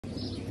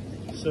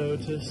So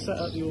to set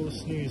up your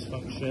snooze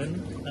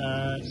function,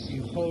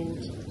 you hold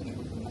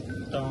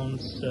down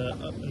the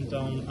up and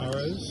down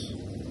arrows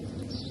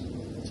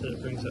so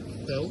it brings up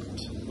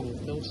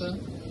filter.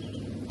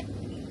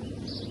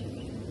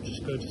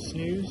 Just go to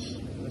snooze,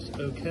 press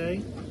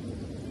OK,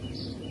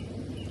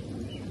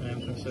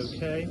 and press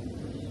OK.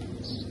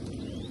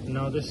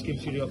 Now this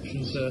gives you the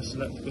option to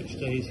select which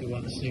days you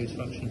want the snooze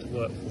function to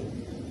work for.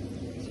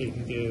 So you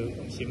can do,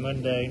 obviously,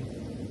 Monday,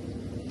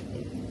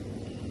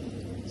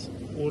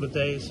 all the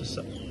days,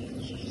 so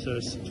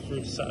it's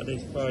through Saturday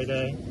to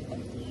Friday,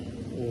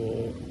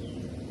 or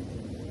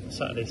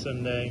Saturday,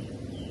 Sunday,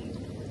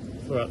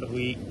 throughout the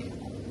week,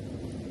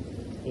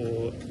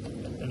 or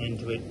an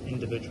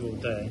individual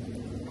day.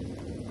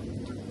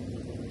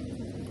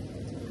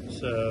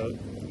 So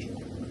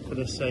for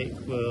the sake,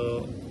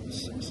 we'll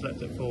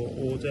select it for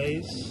all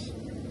days.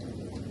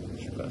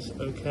 Press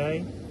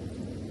OK.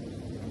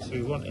 So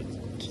we want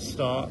it to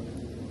start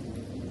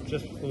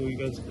just before we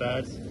go to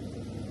bed.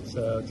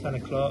 So 10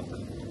 o'clock.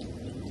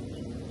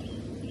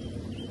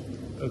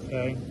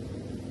 OK.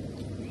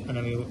 And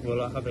then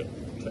we'll have it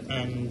to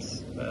end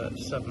at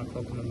 7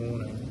 o'clock in the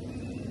morning.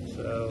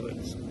 So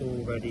it's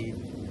all ready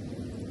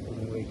when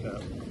we wake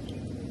up.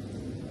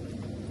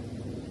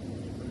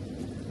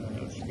 And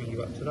it'll just bring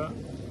you up to that.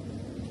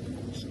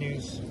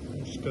 Snooze,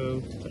 and just go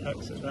to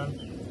exit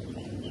then.